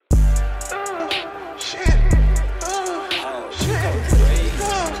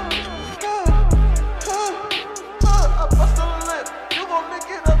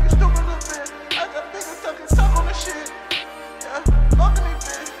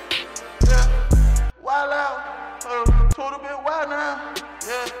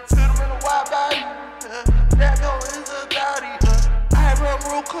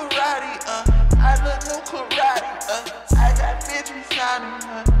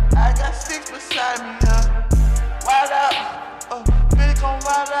beside me, wild out, bitch gon'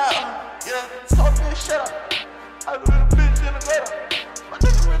 wild out, yeah, told bitch shut up, I do the bitch in the gutter, my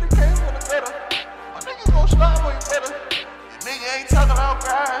nigga really came from the gutter, my nigga gon' slide on you better, your nigga ain't talking about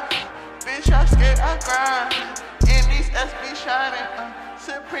grind, bitch I scared I grind, in these SB shining,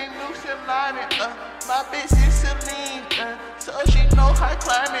 Supreme new sim lining, my bitch is Celine, so she know how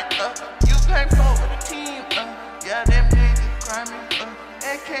climbing, you can't fuck with the team, yeah them niggas grimy,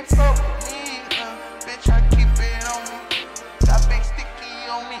 and can't fuck with me, bitch I keep it on me, got big sticky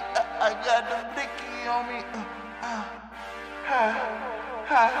on me, I got the blicky on me,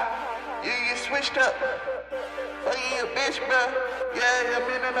 you get switched up, fuck you bitch bro, yeah, I'm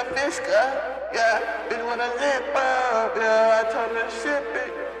in the Fisca, yeah, bitch wanna zip up, yeah, I told her to sip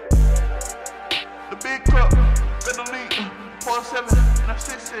it, the big cup, got the leak, 4-7, and I'm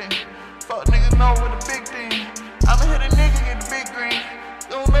 16, fuck niggas know with the big thing, I'ma hit a nigga get the big green,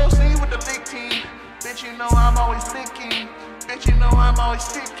 don't know see with the league team, bitch you know I'm always thinking, bitch you know I'm always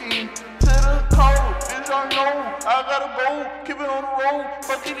sticking, to the cold, bitch I know, I gotta go, keep it on the road,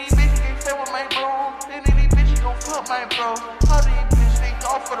 fuck these bitches can't fuck with my bro, any of these bitches gon' fuck my bro, all these bitches they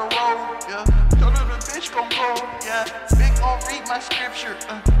go for the road, yeah, told her the bitch gon' go, yeah, bitch gon' read my scripture,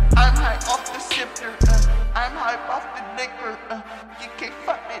 I'm high off the sifter, I'm high off the liquor, you can't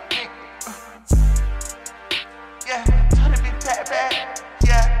fuck that nigga, yeah, told her bitch bad,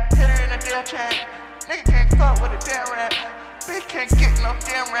 yeah, hit her in the damn chat, nigga can't fuck with a damn rat, bitch can't get no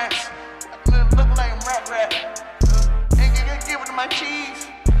damn rats, look like rat, ain't gonna give it to my cheese,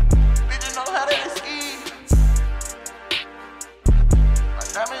 bitch you know how that is ski, my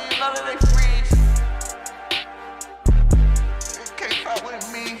diamond you know that they freeze, bitch can't fuck with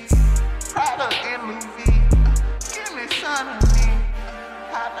me, Prada and Louis V, give me son of me,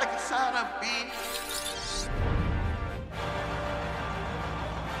 hot like a son of B.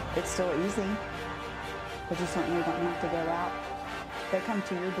 It's still easy, but you certainly don't have to go out. They come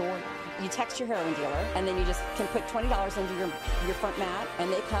to your door. You text your heroin dealer, and then you just can put $20 under your front mat,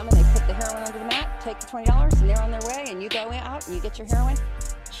 and they come and they put the heroin under the mat, take the $20, and they're on their way, and you go out and you get your heroin.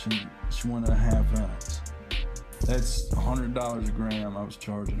 She wanted a half ounce. That's $100 a gram I was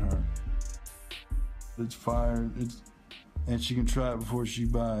charging her. It's fire, and she can try it before she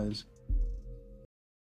buys.